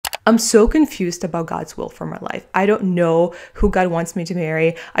I'm so confused about God's will for my life. I don't know who God wants me to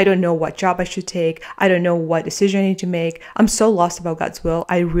marry. I don't know what job I should take. I don't know what decision I need to make. I'm so lost about God's will.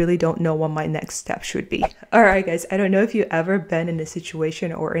 I really don't know what my next step should be. All right, guys, I don't know if you've ever been in a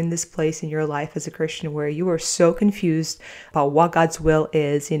situation or in this place in your life as a Christian where you are so confused about what God's will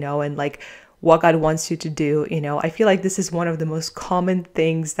is, and like what God wants you to do. I feel like this is one of the most common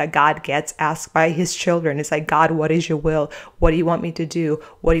things that God gets asked by his children. It's like, God, what is your will? What do you want me to do?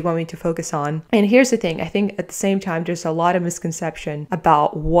 What do you want me to focus on? And here's the thing. I think at the same time, there's a lot of misconception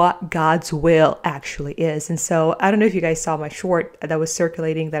about what God's will actually is. And so I don't know if you guys saw my short that was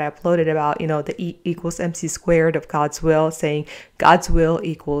circulating that I uploaded about, the E equals MC squared of God's will, saying God's will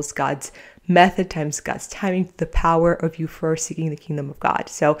equals God's method times God's timing, the power of you first seeking the kingdom of God.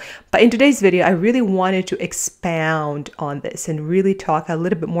 But in today's video, I really wanted to expound on this and really talk a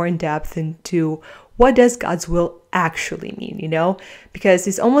little bit more in depth into what does God's will actually mean, because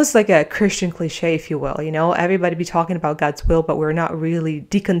it's almost like a Christian cliche, if you will, everybody be talking about God's will, but we're not really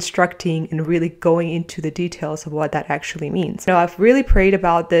deconstructing and really going into the details of what that actually means. I've really prayed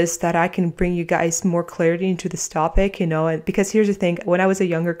about this, that I can bring you guys more clarity into this topic, and because here's the thing, when I was a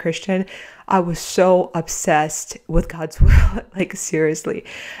younger Christian, I was so obsessed with God's will, like seriously.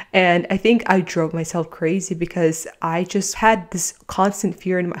 And I think I drove myself crazy because I just had this constant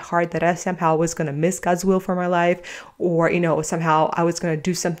fear in my heart that I somehow was going to miss God's will for my life, or, somehow I was going to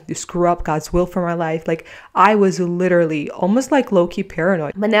do something to screw up God's will for my life. Like I was literally almost like low-key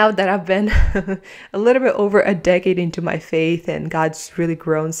paranoid. But now that I've been a little bit over a decade into my faith and God's really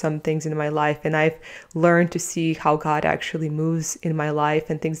grown some things in my life, and I've learned to see how God actually moves in my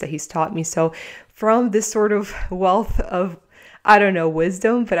life and things that he's taught me. So from this sort of wealth of, I don't know,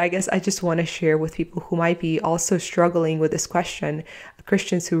 wisdom, but I guess I just want to share with people who might be also struggling with this question,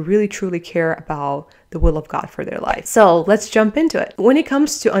 Christians who really truly care about the will of God for their life. So let's jump into it. When it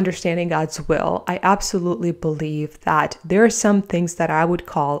comes to understanding God's will, I absolutely believe that there are some things that I would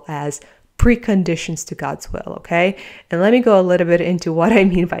call as preconditions to God's will, okay? And let me go a little bit into what I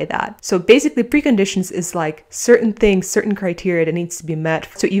mean by that. So basically, preconditions is like certain things, certain criteria that needs to be met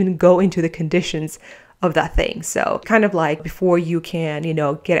to even go into the conditions of that thing. So kind of like before you can,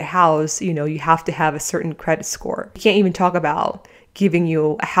 get a house, you have to have a certain credit score. You can't even talk about giving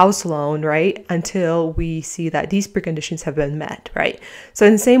you a house loan, right? Until we see that these preconditions have been met, right? So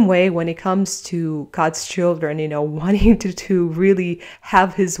in the same way, when it comes to God's children, wanting to really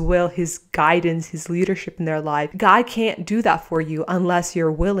have his will, his guidance, his leadership in their life, God can't do that for you unless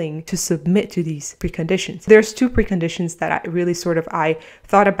you're willing to submit to these preconditions. There's two preconditions that I really I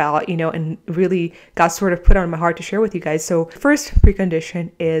thought about, and really God sort of put on my heart to share with you guys. So first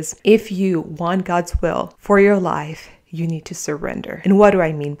precondition is, if you want God's will for your life, you need to surrender. And what do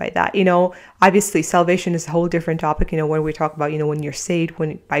I mean by that? Obviously salvation is a whole different topic, when we talk about, when you're saved,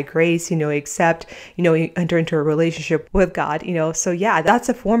 when by grace, accept, you enter into a relationship with God, so yeah, that's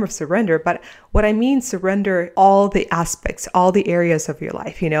a form of surrender. But what I mean, surrender all the aspects, all the areas of your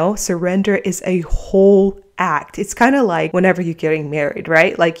life, surrender is a whole act. It's kind of like whenever you're getting married,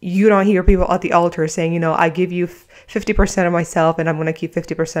 right? Like you don't hear people at the altar saying, I give you 50% of myself and I'm going to keep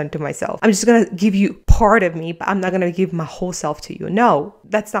 50% to myself. I'm just going to give you part of me, but I'm not going to give my whole self to you. No,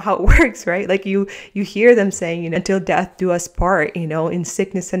 that's not how it works, right? Like you hear them saying, until death do us part, in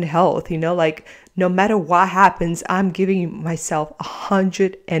sickness and health, like no matter what happens, I'm giving myself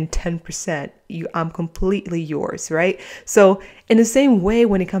 110%. I'm completely yours, right? So in the same way,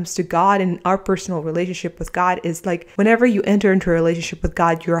 when it comes to God and our personal relationship with God, is like whenever you enter into a relationship with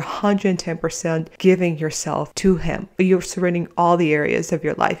God, you're 110% giving yourself to him. You're surrendering all the areas of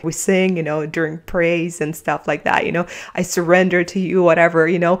your life. We sing, during praise and stuff like that, I surrender to you, whatever,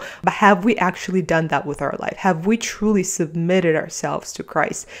 but have we actually done that with our life? Have we truly submitted ourselves to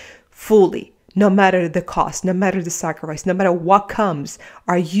Christ fully? No matter the cost, no matter the sacrifice, no matter what comes,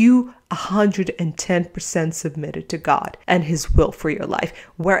 are you 110% submitted to God and his will for your life,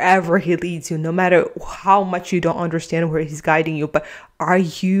 wherever he leads you, no matter how much you don't understand where he's guiding you, but are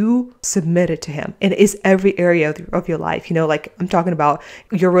you submitted to him? And is every area of your life, like I'm talking about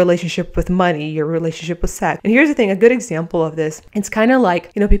your relationship with money, your relationship with sex. And here's the thing, a good example of this, it's kind of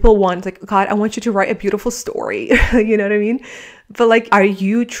like, people want, like, God, I want you to write a beautiful story. You know what I mean? But like, are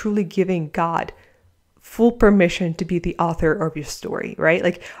you truly giving God full permission to be the author of your story, right?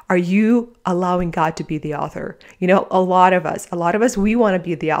 Like, are you allowing God to be the author? A lot of us, we want to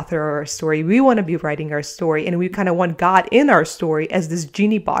be the author of our story. We want to be writing our story, and we kind of want God in our story as this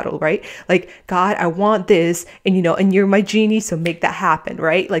genie bottle, right? Like, God, I want this, and and you're my genie, so make that happen,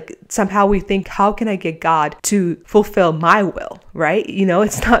 right? Like somehow we think, how can I get God to fulfill my will, right?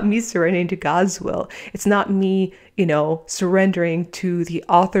 It's not me surrendering to God's will. It's not me, surrendering to the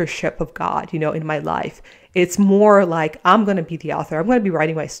authorship of God, in my life. It's more like I'm going to be the author. I'm going to be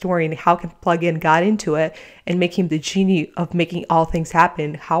writing my story, and how I can plug in God into it and make him the genie of making all things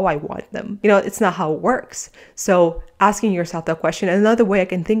happen how I want them. It's not how it works. So asking yourself that question. And another way I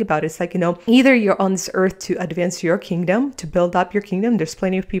can think about it is like, either you're on this earth to advance your kingdom, to build up your kingdom. There's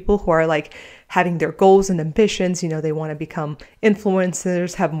plenty of people who are like having their goals and ambitions. They want to become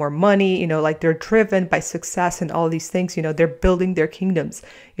influencers, have more money, like they're driven by success and all these things. They're building their kingdoms,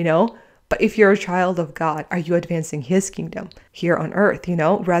 But if you're a child of God, are you advancing his kingdom here on earth,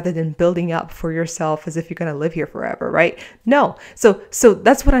 rather than building up for yourself as if you're going to live here forever, right? No. So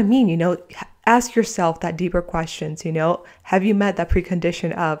that's what I mean, ask yourself that deeper questions, have you met that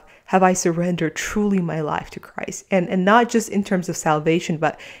precondition of, have I surrendered truly my life to Christ? And not just in terms of salvation,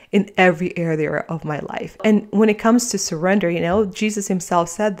 but in every area of my life. And when it comes to surrender, Jesus himself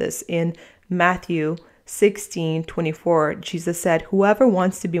said this in Matthew 16:24, Jesus said, "Whoever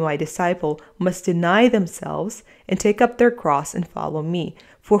wants to be my disciple must deny themselves and take up their cross and follow me.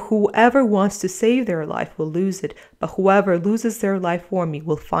 For whoever wants to save their life will lose it, but whoever loses their life for me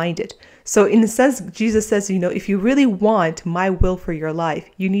will find it." So in a sense, Jesus says, if you really want my will for your life,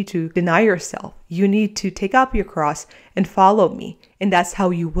 you need to deny yourself. You need to take up your cross and follow me. And that's how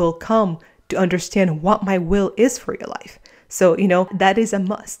you will come to understand what my will is for your life. So, that is a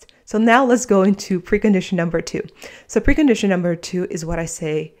must. So now let's go into precondition number 2. So precondition number 2 is what I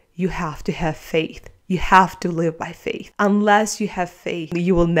say, you have to have faith. You have to live by faith. Unless you have faith,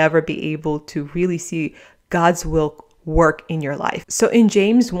 you will never be able to really see God's will work in your life. So in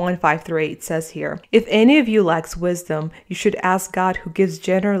James 1:5-8 it says here, "If any of you lacks wisdom, you should ask God, who gives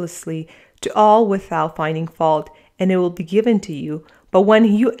generously to all without finding fault, and it will be given to you. But when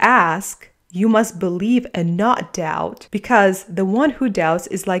you ask, you must believe and not doubt, because the one who doubts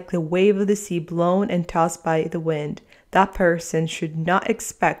is like the wave of the sea blown and tossed by the wind. That person should not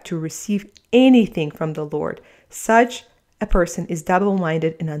expect to receive anything from the Lord. Such a person is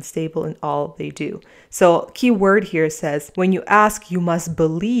double-minded and unstable in all they do." So key word here says, when you ask, you must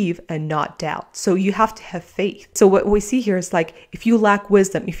believe and not doubt. So you have to have faith. So what we see here is like, if you lack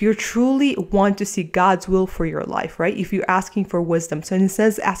wisdom, if you truly want to see God's will for your life, right? If you're asking for wisdom. So in a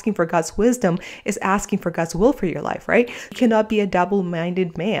sense, asking for God's wisdom is asking for God's will for your life, right? You cannot be a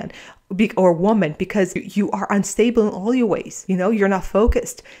double-minded man or woman because you are unstable in all your ways. You're not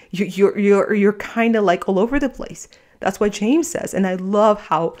focused. You're kind of like all over the place. That's what James says. And I love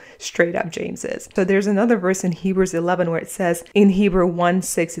how straight up James is. So there's another verse in Hebrews 11 where it says, in Hebrew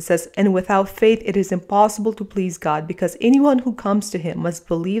 1:6, it says, "And without faith, it is impossible to please God, because anyone who comes to him must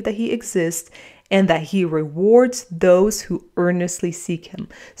believe that he exists and that he rewards those who earnestly seek him."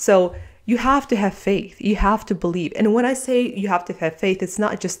 So you have to have faith. You have to believe. And when I say you have to have faith, it's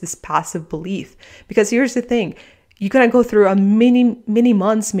not just this passive belief. Because here's the thing. You're going to go through a many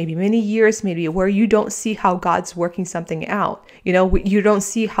months, maybe many years, maybe where you don't see how God's working something out. You don't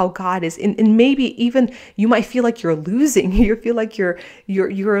see how God is, and maybe even you might feel like you're losing. You feel like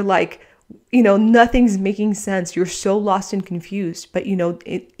you're like, nothing's making sense. You're so lost and confused. But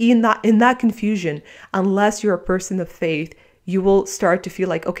in that confusion, unless you're a person of faith, you will start to feel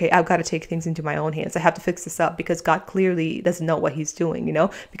like, okay, I've got to take things into my own hands. I have to fix this up because God clearly doesn't know what he's doing,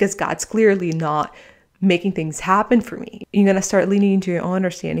 because God's clearly not making things happen for me. You're going to start leaning into your own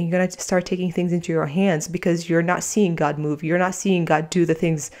understanding. You're going to start taking things into your hands because you're not seeing God move. You're not seeing God do the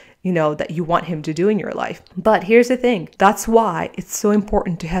things, that you want him to do in your life. But here's the thing. That's why it's so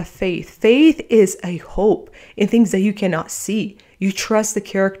important to have faith. Faith is a hope in things that you cannot see. You trust the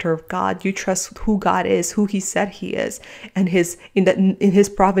character of God. You trust who God is, who he said he is, and in his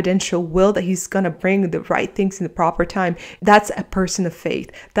providential will that he's going to bring the right things in the proper time. That's a person of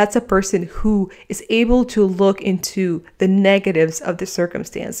faith. That's a person who is able to look into the negatives of the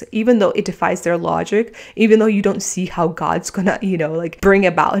circumstance, even though it defies their logic, even though you don't see how God's going to, bring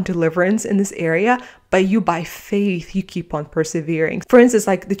about a deliverance in this area. But you, by faith, you keep on persevering. For instance,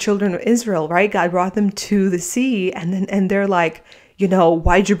 like the children of Israel, right? God brought them to the sea, and they're like,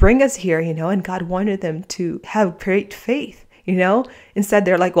 why'd you bring us here? And God wanted them to have great faith. Instead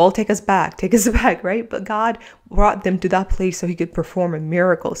they're like, well, take us back, right? But God brought them to that place so he could perform a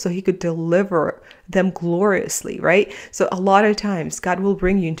miracle, so he could deliver them gloriously, right? So a lot of times God will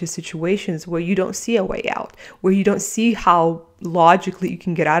bring you into situations where you don't see a way out, where you don't see how logically you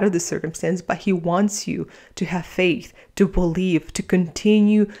can get out of the circumstance, but he wants you to have faith, to believe, to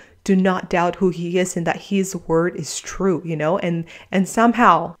continue to not doubt who he is and that his word is true, and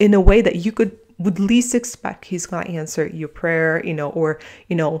somehow in a way that you could would least expect, he's going to answer your prayer, or,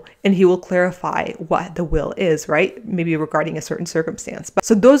 and he will clarify what the will is, right? Maybe regarding a certain circumstance. But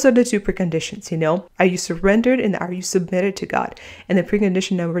so those are the two preconditions, Are you surrendered and are you submitted to God? And the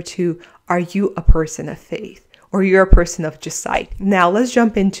precondition number 2, are you a person of faith? Or you're a person of just sight. Now let's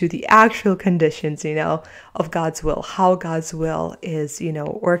jump into the actual conditions, of God's will, how God's will is,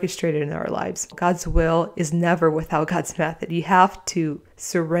 orchestrated in our lives. God's will is never without God's method. You have to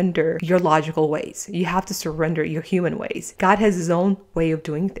surrender your logical ways. You have to surrender your human ways. God has his own way of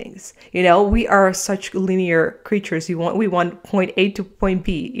doing things. We are such linear creatures. We want point A to point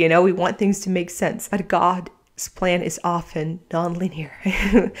B, we want things to make sense. But God's plan is often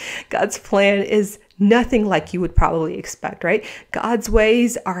non-linear. God's plan is nothing like you would probably expect, right? God's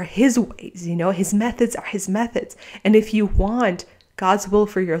ways are his ways, his methods are his methods. And if you want God's will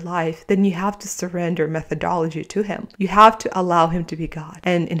for your life, then you have to surrender methodology to him. You have to allow him to be God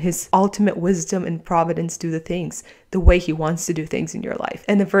and in his ultimate wisdom and providence do the things the way he wants to do things in your life.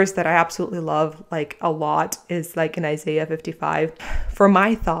 And the verse that I absolutely love a lot is in Isaiah 55. For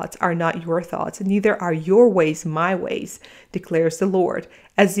my thoughts are not your thoughts, neither are your ways my ways, declares the Lord.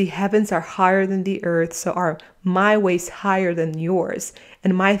 As the heavens are higher than the earth, so are my ways higher than yours,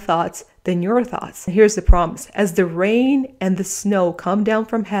 and my thoughts than your thoughts. And here's the promise. As the rain and the snow come down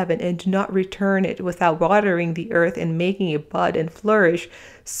from heaven and do not return it without watering the earth and making it bud and flourish,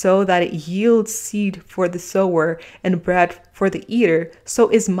 so that it yields seed for the sower and bread for the eater, so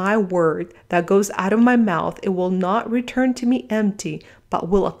is my word that goes out of my mouth. It will not return to me empty, but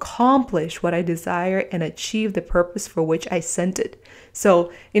will accomplish what I desire and achieve the purpose for which I sent it.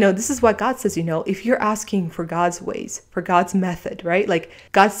 So, this is what God says, if you're asking for God's ways, for God's method, right?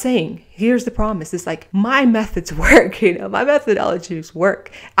 God's saying, here's the promise. It's my methods work, my methodologies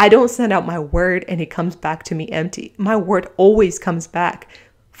work. I don't send out my word and it comes back to me empty. My word always comes back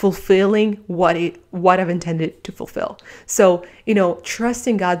fulfilling what I've intended to fulfill. So,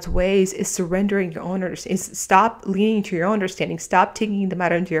 trusting God's ways is surrendering your own understanding. Stop leaning to your own understanding. Stop taking the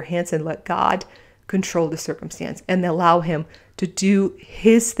matter into your hands and let God control the circumstance and allow him to do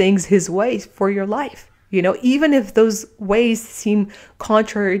his things his ways for your life. Even if those ways seem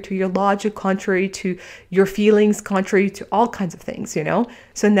contrary to your logic, contrary to your feelings, contrary to all kinds of things,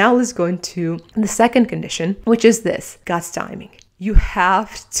 So now let's go into the second condition, which is this: God's timing. You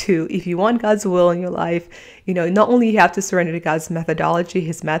have to, if you want God's will in your life, not only you have to surrender to God's methodology,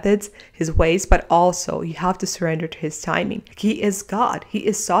 his methods, his ways, but also you have to surrender to his timing. He is God. He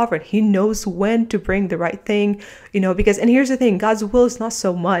is sovereign. He knows when to bring the right thing, because, and here's the thing, God's will is not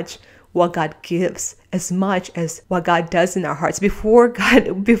so much what God gives as much as what God does in our hearts. Before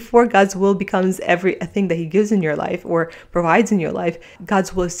God's will becomes everything that he gives in your life or provides in your life,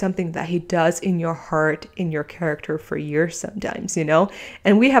 God's will is something that he does in your heart, in your character for years sometimes,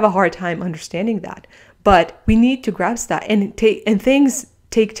 and we have a hard time understanding that, but we need to grasp that and things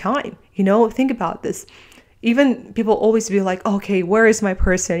take time, think about this. Even people always be like, okay, where is my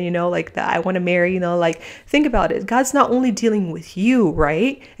person, that I want to marry, think about it. God's not only dealing with you,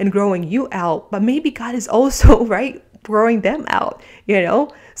 right? And growing you out, but maybe God is also, right, growing them out,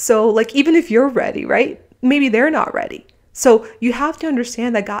 So even if you're ready, right? Maybe they're not ready. So you have to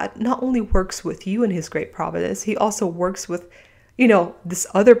understand that God not only works with you in his great providence, he also works with this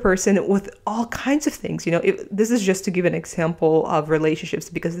other person with all kinds of things. This is just to give an example of relationships,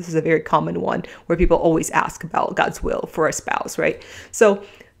 because this is a very common one where people always ask about God's will for a spouse, right? So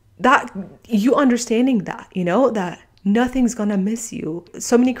that you understanding that, that nothing's gonna miss you.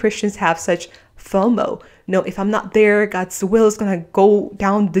 So many Christians have such FOMO. No, if I'm not there, God's will is gonna go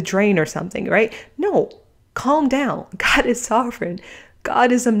down the drain or something, right? No, calm down. God is sovereign.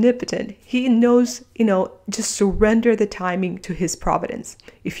 God is omnipotent. He knows, just surrender the timing to his providence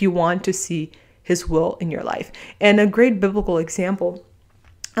if you want to see his will in your life. And a great biblical example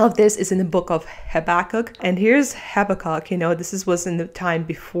of this is in the book of Habakkuk. And here's Habakkuk, was in the time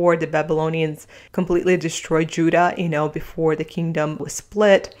before the Babylonians completely destroyed Judah, before the kingdom was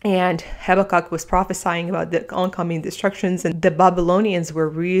split. And Habakkuk was prophesying about the oncoming destructions. And the Babylonians were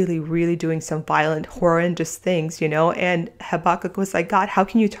really, really doing some violent, horrendous things, and Habakkuk was like, God, how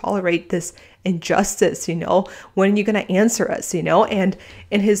can you tolerate this injustice? When are you going to answer us? And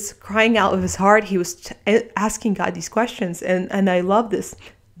in his crying out of his heart, he was asking God these questions. And I love this,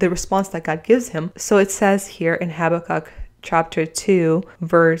 the response that God gives him. So it says here in Habakkuk chapter 2,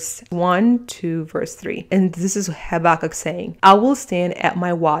 verse 1 to verse 3. And this is Habakkuk saying, I will stand at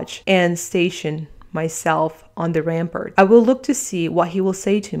my watch and station myself on the rampart. I will look to see what he will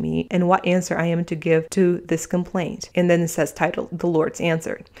say to me and what answer I am to give to this complaint. And then it says title, the Lord's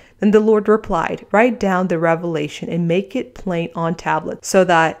answer. Then the Lord replied, write down the revelation and make it plain on tablets so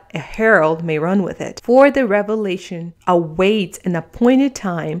that a herald may run with it. For the revelation awaits an appointed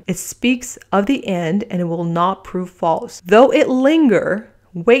time. It speaks of the end and it will not prove false. Though it linger,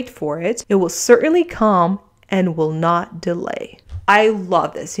 wait for it. It will certainly come and will not delay. I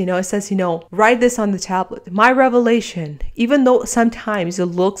love this. It says, write this on the tablet. My revelation, even though sometimes it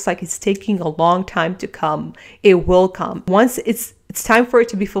looks like it's taking a long time to come, it will come. Once it's time for it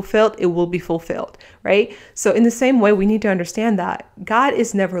to be fulfilled, it will be fulfilled, right? So in the same way, we need to understand that God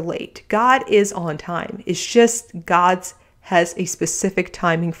is never late. God is on time. It's just God's has a specific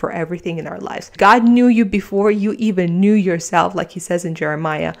timing for everything in our lives. God knew you before you even knew yourself, like he says in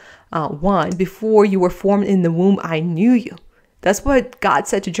Jeremiah 1, before you were formed in the womb, I knew you. That's what God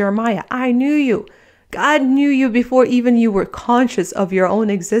said to Jeremiah. I knew you. God knew you before even you were conscious of your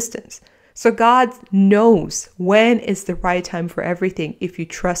own existence. So God knows when is the right time for everything if you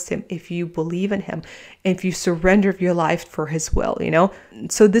trust him, if you believe in him, and if you surrender your life for his will,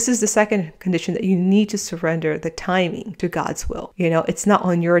 So this is the second condition, that you need to surrender the timing to God's will. It's not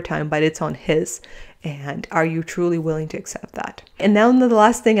on your time, but it's on his. And are you truly willing to accept that? And then the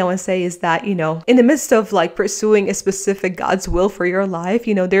last thing I want to say is that, in the midst of pursuing a specific God's will for your life,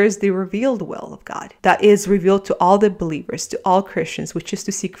 there's the revealed will of God that is revealed to all the believers, to all Christians, which is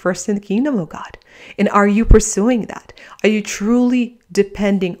to seek first in the kingdom of God. And are you pursuing that? Are you truly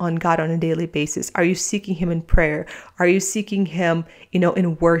depending on God on a daily basis? Are you seeking him in prayer? Are you seeking him,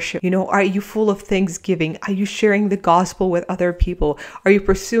 in worship? Are you full of thanksgiving? Are you sharing the gospel with other people? Are you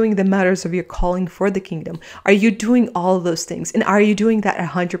pursuing the matters of your calling for the kingdom? Are you doing all of those things? And are you doing that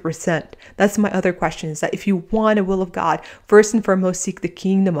 100%? That's my other question, is that if you want a will of God, first and foremost, seek the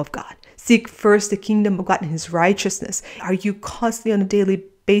kingdom of God. Seek first the kingdom of God and his righteousness. Are you constantly on a daily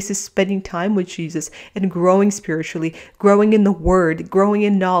basis spending time with Jesus and growing spiritually, growing in the word, growing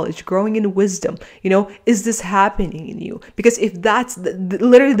in knowledge, growing in wisdom? Is this happening in you? Because if that's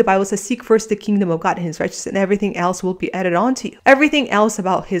literally, the Bible says, seek first the kingdom of God and his righteousness, and everything else will be added on to you. Everything else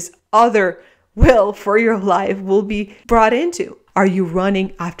about his other will for your life will be brought into. Are you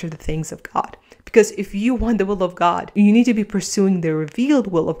running after the things of God? Because if you want the will of God, you need to be pursuing the revealed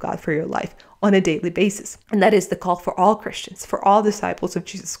will of God for your life on a daily basis. And that is the call for all Christians, for all disciples of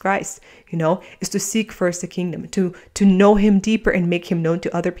Jesus Christ, is to seek first the kingdom, to know him deeper and make him known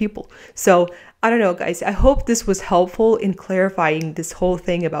to other people. So I don't know, guys, I hope this was helpful in clarifying this whole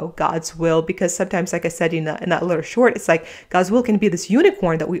thing about God's will, because sometimes, like I said in that little short, it's like God's will can be this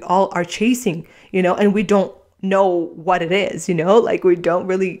unicorn that we all are chasing, and we don't know what it is, we don't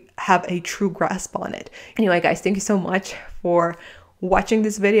really have a true grasp on it. Anyway, guys, thank you so much for watching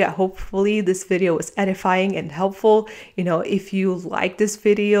this video. Hopefully this video was edifying and helpful. If you like this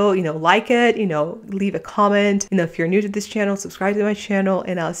video, like it, leave a comment. If you're new to this channel, subscribe to my channel,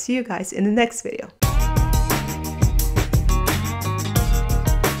 and I'll see you guys in the next video.